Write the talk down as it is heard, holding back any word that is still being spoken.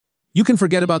You can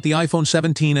forget about the iPhone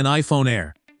 17 and iPhone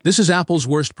Air. This is Apple's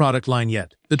worst product line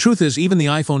yet. The truth is, even the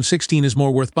iPhone 16 is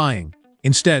more worth buying.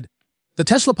 Instead, the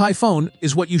Tesla Pi phone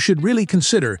is what you should really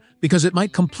consider because it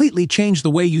might completely change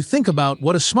the way you think about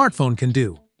what a smartphone can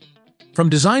do. From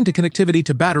design to connectivity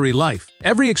to battery life,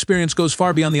 every experience goes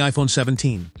far beyond the iPhone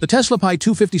 17. The Tesla Pi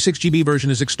 256GB version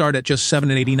is start at just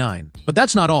 $789. But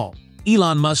that's not all.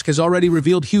 Elon Musk has already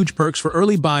revealed huge perks for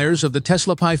early buyers of the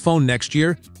Tesla Pi phone next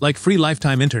year, like free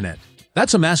lifetime internet.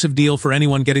 That's a massive deal for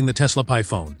anyone getting the Tesla Pi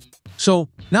phone. So,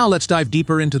 now let's dive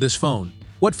deeper into this phone.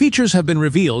 What features have been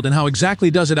revealed and how exactly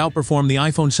does it outperform the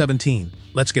iPhone 17?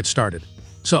 Let's get started.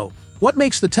 So, what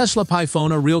makes the Tesla Pi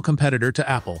phone a real competitor to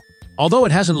Apple? Although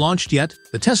it hasn't launched yet,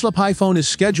 the Tesla Pi phone is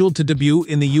scheduled to debut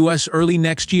in the US early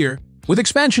next year, with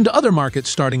expansion to other markets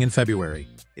starting in February.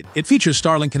 It features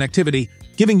Starlink connectivity,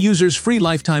 giving users free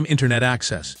lifetime internet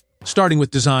access. Starting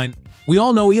with design, we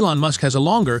all know Elon Musk has a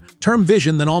longer-term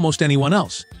vision than almost anyone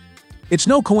else. It's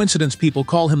no coincidence people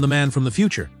call him the man from the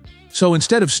future. So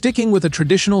instead of sticking with a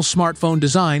traditional smartphone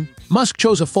design, Musk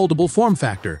chose a foldable form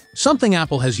factor, something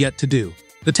Apple has yet to do.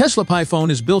 The Tesla Pi phone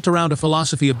is built around a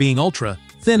philosophy of being ultra,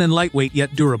 thin and lightweight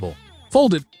yet durable.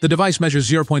 Folded, the device measures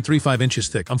 0.35 inches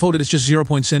thick. Unfolded, it's just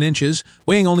 0.6 inches,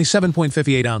 weighing only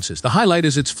 7.58 ounces. The highlight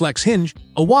is its flex hinge,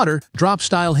 a water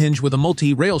drop-style hinge with a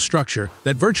multi-rail structure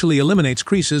that virtually eliminates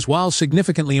creases while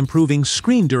significantly improving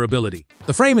screen durability.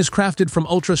 The frame is crafted from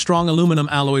ultra-strong aluminum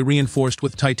alloy reinforced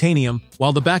with titanium,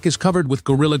 while the back is covered with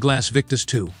Gorilla Glass Victus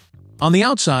 2. On the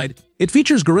outside, it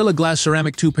features Gorilla Glass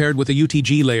Ceramic 2 paired with a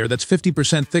UTG layer that's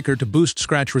 50% thicker to boost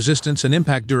scratch resistance and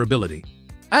impact durability.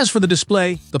 As for the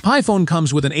display, the Pi phone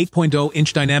comes with an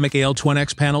 8.0-inch dynamic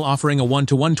AL-Twin-X panel offering a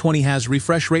 1:120 Hz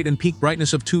refresh rate and peak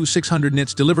brightness of 2600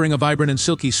 nits, delivering a vibrant and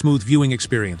silky smooth viewing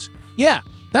experience. Yeah,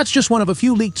 that's just one of a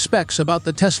few leaked specs about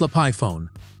the Tesla Pi phone.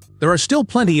 There are still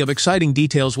plenty of exciting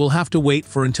details we'll have to wait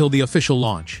for until the official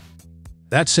launch.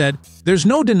 That said, there's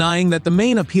no denying that the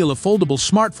main appeal of foldable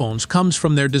smartphones comes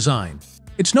from their design.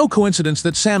 It's no coincidence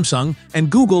that Samsung and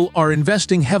Google are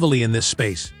investing heavily in this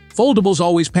space. Foldables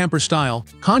always pamper style,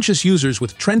 conscious users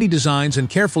with trendy designs and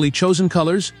carefully chosen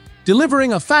colors,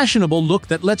 delivering a fashionable look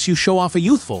that lets you show off a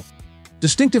youthful,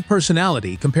 distinctive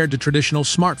personality compared to traditional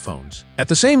smartphones. At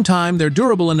the same time, they're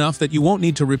durable enough that you won't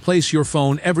need to replace your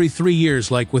phone every 3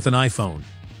 years like with an iPhone.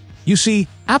 You see,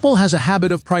 Apple has a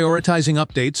habit of prioritizing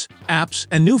updates, apps,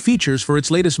 and new features for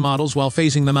its latest models while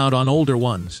phasing them out on older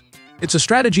ones. It's a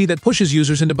strategy that pushes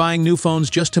users into buying new phones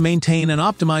just to maintain an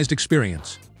optimized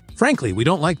experience. Frankly, we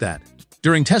don't like that.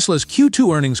 During Tesla's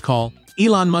Q2 earnings call,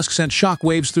 Elon Musk sent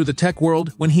shockwaves through the tech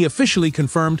world when he officially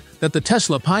confirmed that the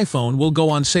Tesla Pi phone will go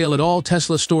on sale at all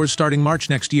Tesla stores starting March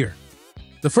next year.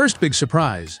 The first big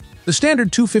surprise: the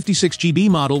standard 256GB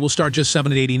model will start just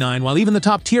 $789, while even the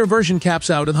top-tier version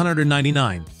caps out at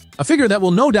 $199. A figure that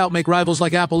will no doubt make rivals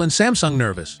like Apple and Samsung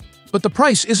nervous. But the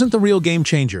price isn't the real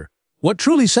game-changer. What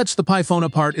truly sets the Pi phone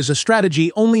apart is a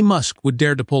strategy only Musk would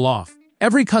dare to pull off.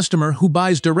 Every customer who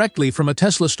buys directly from a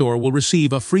Tesla store will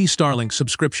receive a free Starlink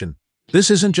subscription.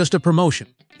 This isn't just a promotion.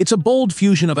 It's a bold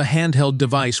fusion of a handheld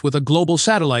device with a global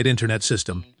satellite internet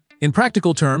system. In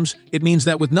practical terms, it means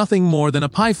that with nothing more than a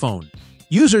Pi phone,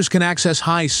 users can access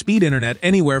high-speed internet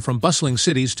anywhere from bustling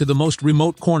cities to the most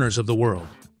remote corners of the world.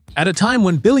 At a time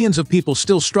when billions of people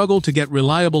still struggle to get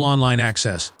reliable online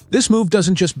access, this move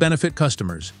doesn't just benefit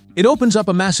customers. It opens up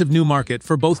a massive new market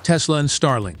for both Tesla and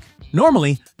Starlink.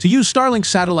 Normally, to use Starlink's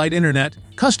satellite internet,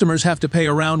 customers have to pay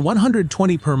around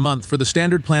 $120 per month for the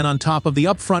standard plan on top of the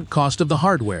upfront cost of the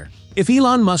hardware. If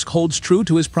Elon Musk holds true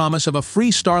to his promise of a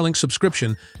free Starlink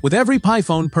subscription with every Pi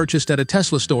phone purchased at a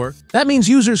Tesla store, that means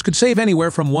users could save anywhere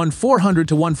from $1,400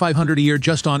 to $1,500 a year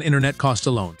just on internet costs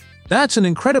alone. That's an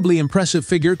incredibly impressive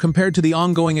figure compared to the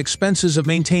ongoing expenses of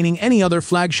maintaining any other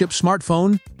flagship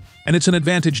smartphone, and it's an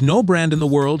advantage no brand in the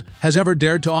world has ever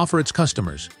dared to offer its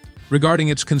customers. Regarding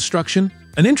its construction,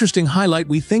 an interesting highlight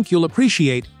we think you'll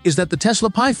appreciate is that the Tesla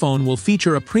Pi phone will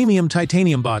feature a premium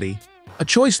titanium body, a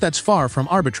choice that's far from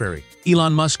arbitrary.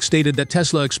 Elon Musk stated that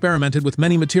Tesla experimented with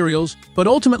many materials, but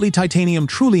ultimately titanium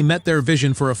truly met their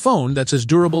vision for a phone that's as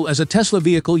durable as a Tesla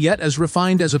vehicle yet as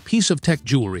refined as a piece of tech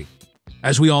jewelry.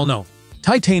 As we all know,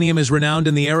 titanium is renowned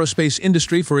in the aerospace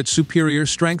industry for its superior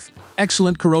strength,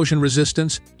 excellent corrosion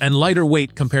resistance, and lighter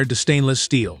weight compared to stainless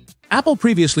steel. Apple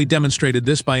previously demonstrated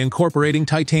this by incorporating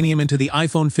titanium into the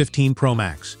iPhone 15 Pro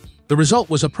Max. The result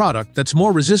was a product that's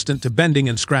more resistant to bending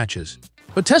and scratches.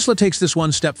 But Tesla takes this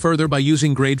one step further by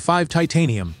using grade 5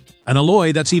 titanium, an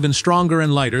alloy that's even stronger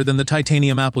and lighter than the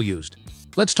titanium Apple used.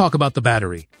 Let's talk about the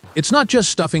battery. It's not just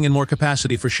stuffing in more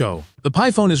capacity for show. The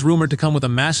Pi phone is rumored to come with a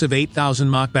massive 8,000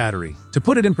 mAh battery. To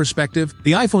put it in perspective,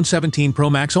 the iPhone 17 Pro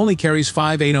Max only carries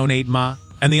 5,808 mAh,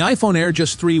 and the iPhone Air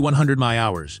just 3,100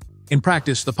 mAh. In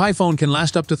practice, the Pi phone can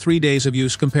last up to 3 days of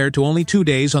use compared to only 2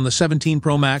 days on the 17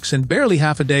 Pro Max and barely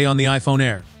half a day on the iPhone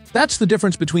Air. That's the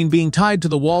difference between being tied to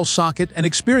the wall socket and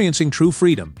experiencing true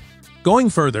freedom. Going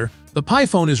further, the Pi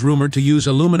phone is rumored to use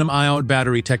aluminum-ion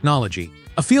battery technology,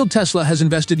 a field Tesla has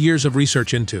invested years of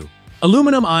research into.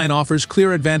 Aluminum-ion offers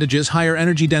clear advantages: higher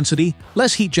energy density,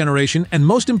 less heat generation, and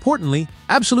most importantly,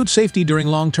 absolute safety during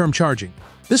long-term charging.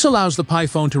 This allows the Pi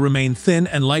phone to remain thin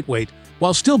and lightweight,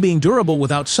 while still being durable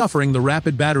without suffering the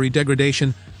rapid battery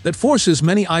degradation that forces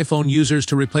many iPhone users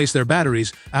to replace their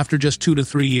batteries after just 2 to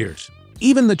 3 years.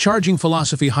 Even the charging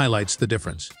philosophy highlights the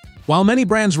difference. While many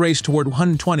brands race toward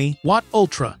 120-watt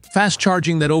ultra-fast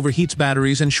charging that overheats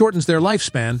batteries and shortens their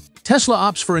lifespan, Tesla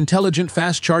opts for intelligent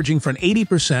fast charging for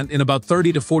 80% in about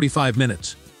 30 to 45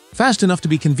 minutes. Fast enough to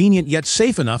be convenient yet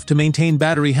safe enough to maintain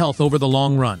battery health over the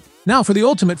long run. Now for the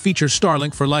ultimate feature: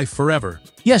 Starlink for life forever.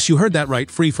 Yes, you heard that right,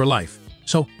 free for life.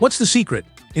 So, what's the secret?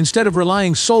 Instead of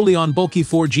relying solely on bulky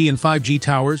 4G and 5G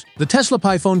towers, the Tesla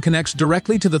Pi phone connects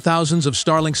directly to the thousands of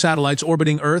Starlink satellites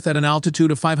orbiting Earth at an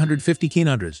altitude of 550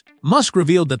 km. Musk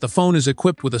revealed that the phone is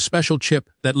equipped with a special chip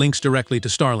that links directly to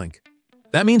Starlink.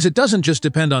 That means it doesn't just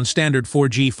depend on standard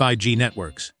 4G, 5G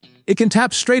networks. It can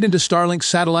tap straight into Starlink's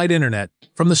satellite internet.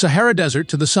 From the Sahara Desert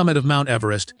to the summit of Mount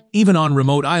Everest, even on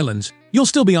remote islands, you'll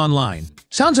still be online.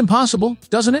 Sounds impossible,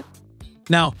 doesn't it?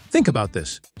 Now, think about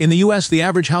this. In the US, the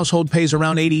average household pays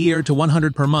around $80 to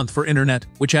 $100 per month for internet,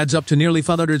 which adds up to nearly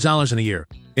 $500 in a year.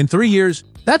 In 3 years,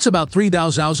 that's about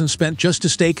 $3,000 spent just to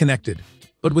stay connected.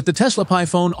 But with the Tesla Pi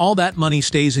phone, all that money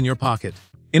stays in your pocket.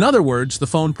 In other words, the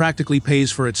phone practically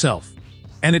pays for itself.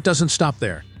 And it doesn't stop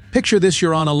there. Picture this: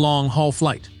 you're on a long-haul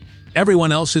flight.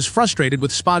 Everyone else is frustrated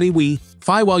with spotty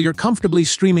Wi-Fi while you're comfortably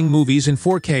streaming movies in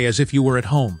 4K as if you were at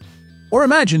home. Or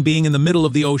imagine being in the middle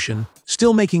of the ocean,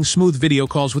 still making smooth video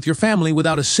calls with your family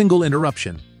without a single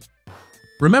interruption.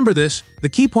 Remember this: the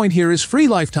key point here is free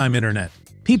lifetime internet.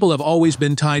 People have always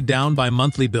been tied down by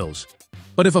monthly bills.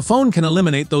 But if a phone can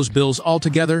eliminate those bills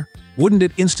altogether, wouldn't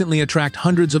it instantly attract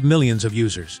hundreds of millions of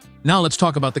users? Now let's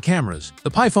talk about the cameras.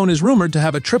 The Pi phone is rumored to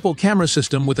have a triple camera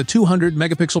system with a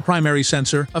 200-megapixel primary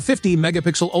sensor, a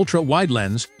 50-megapixel ultra-wide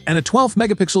lens, and a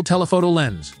 12-megapixel telephoto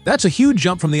lens. That's a huge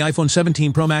jump from the iPhone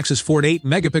 17 Pro Max's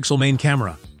 48-megapixel main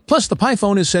camera. Plus, the Pi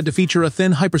phone is said to feature a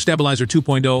thin hyperstabilizer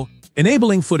 2.0,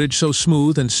 enabling footage so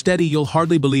smooth and steady you'll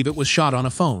hardly believe it was shot on a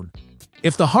phone.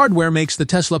 If the hardware makes the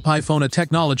Tesla Pi phone a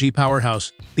technology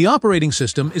powerhouse, the operating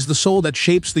system is the soul that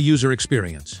shapes the user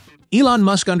experience. Elon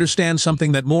Musk understands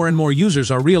something that more and more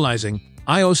users are realizing: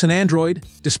 iOS and Android,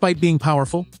 despite being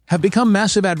powerful, have become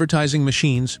massive advertising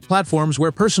machines, platforms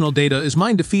where personal data is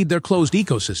mined to feed their closed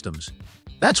ecosystems.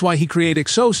 That's why he created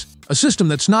Exos, a system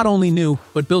that's not only new,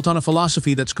 but built on a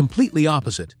philosophy that's completely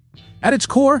opposite. At its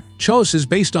core, Exos is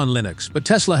based on Linux, but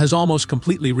Tesla has almost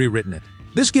completely rewritten it.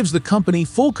 This gives the company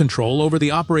full control over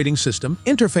the operating system,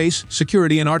 interface,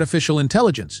 security, and artificial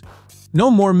intelligence.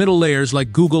 No more middle layers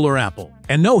like Google or Apple,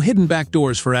 and no hidden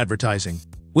backdoors for advertising.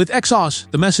 With Exos,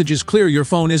 the message is clear: your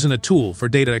phone isn't a tool for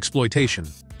data exploitation.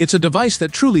 It's a device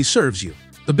that truly serves you.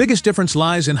 The biggest difference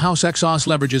lies in how Exos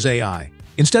leverages AI.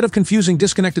 Instead of confusing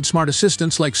disconnected smart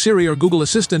assistants like Siri or Google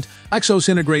Assistant, Exos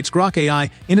integrates Grok AI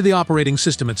into the operating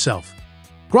system itself.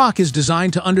 Grok is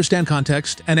designed to understand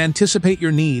context and anticipate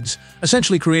your needs,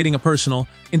 essentially creating a personal,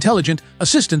 intelligent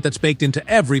assistant that's baked into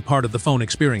every part of the phone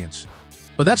experience.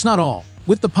 But that's not all.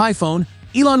 With the Pi phone,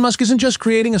 Elon Musk isn't just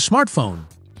creating a smartphone.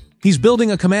 He's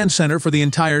building a command center for the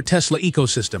entire Tesla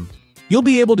ecosystem. You'll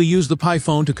be able to use the Pi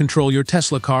phone to control your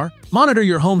Tesla car, monitor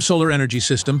your home solar energy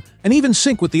system, and even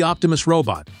sync with the Optimus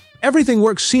robot. Everything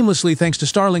works seamlessly thanks to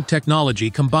Starlink technology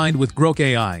combined with Grok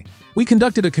AI. We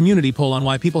conducted a community poll on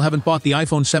why people haven't bought the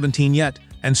iPhone 17 yet,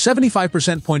 and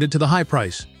 75% pointed to the high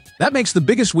price. That makes the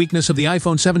biggest weakness of the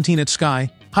iPhone 17 its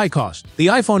high cost. The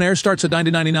iPhone Air starts at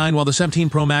 $999 while the 17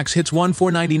 Pro Max hits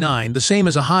 $1,499, the same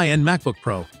as a high-end MacBook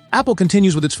Pro. Apple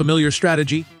continues with its familiar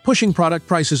strategy, pushing product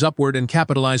prices upward and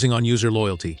capitalizing on user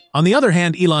loyalty. On the other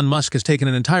hand, Elon Musk has taken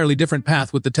an entirely different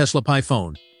path with the Tesla Pi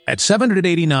phone. At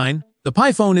 $789, the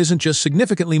Pi phone isn't just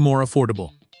significantly more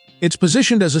affordable. It's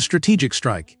positioned as a strategic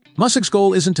strike. Musk's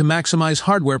goal isn't to maximize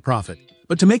hardware profit,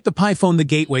 but to make the Pi phone the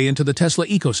gateway into the Tesla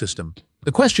ecosystem.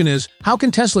 The question is, how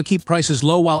can Tesla keep prices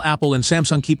low while Apple and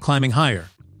Samsung keep climbing higher?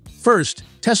 First,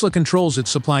 Tesla controls its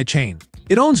supply chain.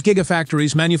 It owns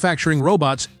gigafactories manufacturing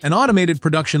robots and automated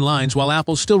production lines while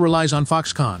Apple still relies on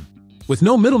Foxconn. With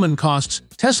no middleman costs,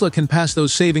 Tesla can pass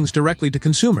those savings directly to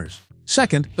consumers.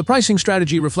 Second, the pricing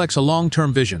strategy reflects a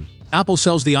long-term vision. Apple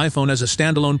sells the iPhone as a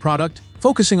standalone product,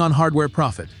 focusing on hardware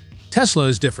profit. Tesla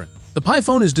is different. The Pi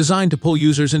phone is designed to pull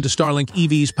users into Starlink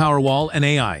EV's Powerwall and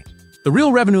AI. The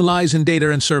real revenue lies in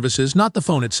data and services, not the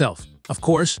phone itself. Of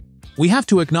course, we have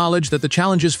to acknowledge that the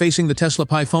challenges facing the Tesla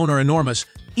Pi phone are enormous,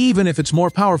 even if it's more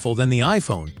powerful than the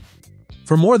iPhone.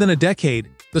 For more than a decade,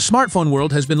 the smartphone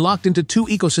world has been locked into two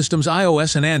ecosystems,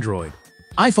 iOS and Android.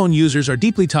 iPhone users are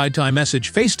deeply tied to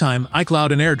iMessage, FaceTime,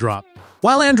 iCloud, and AirDrop,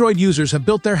 while Android users have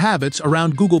built their habits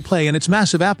around Google Play and its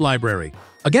massive app library.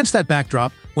 Against that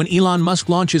backdrop, when Elon Musk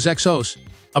launches Exos,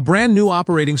 a brand new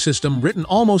operating system written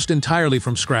almost entirely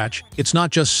from scratch, it's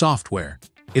not just software.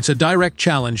 It's a direct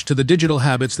challenge to the digital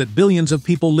habits that billions of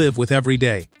people live with every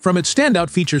day. From its standout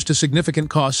features to significant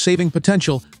cost-saving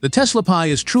potential, the Tesla Pi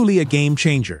is truly a game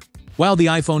changer. While the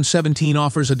iPhone 17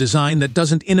 offers a design that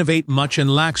doesn't innovate much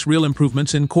and lacks real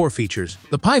improvements in core features,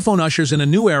 the Pi phone ushers in a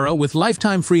new era with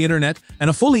lifetime free internet and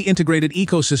a fully integrated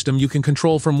ecosystem you can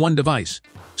control from one device.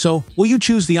 So, will you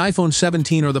choose the iPhone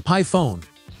 17 or the Pi phone?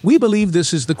 We believe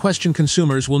this is the question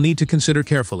consumers will need to consider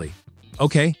carefully.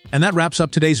 Okay, and that wraps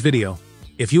up today's video.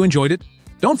 If you enjoyed it,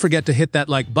 don't forget to hit that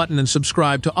like button and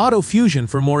subscribe to Auto Fusion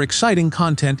for more exciting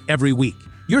content every week.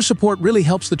 Your support really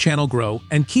helps the channel grow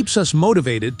and keeps us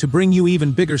motivated to bring you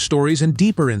even bigger stories and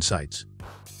deeper insights.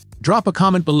 Drop a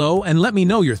comment below and let me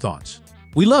know your thoughts.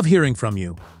 We love hearing from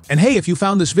you. And hey, if you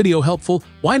found this video helpful,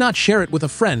 why not share it with a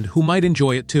friend who might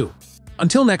enjoy it too?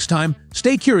 Until next time,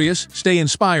 stay curious, stay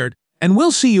inspired, and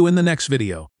we'll see you in the next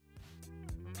video.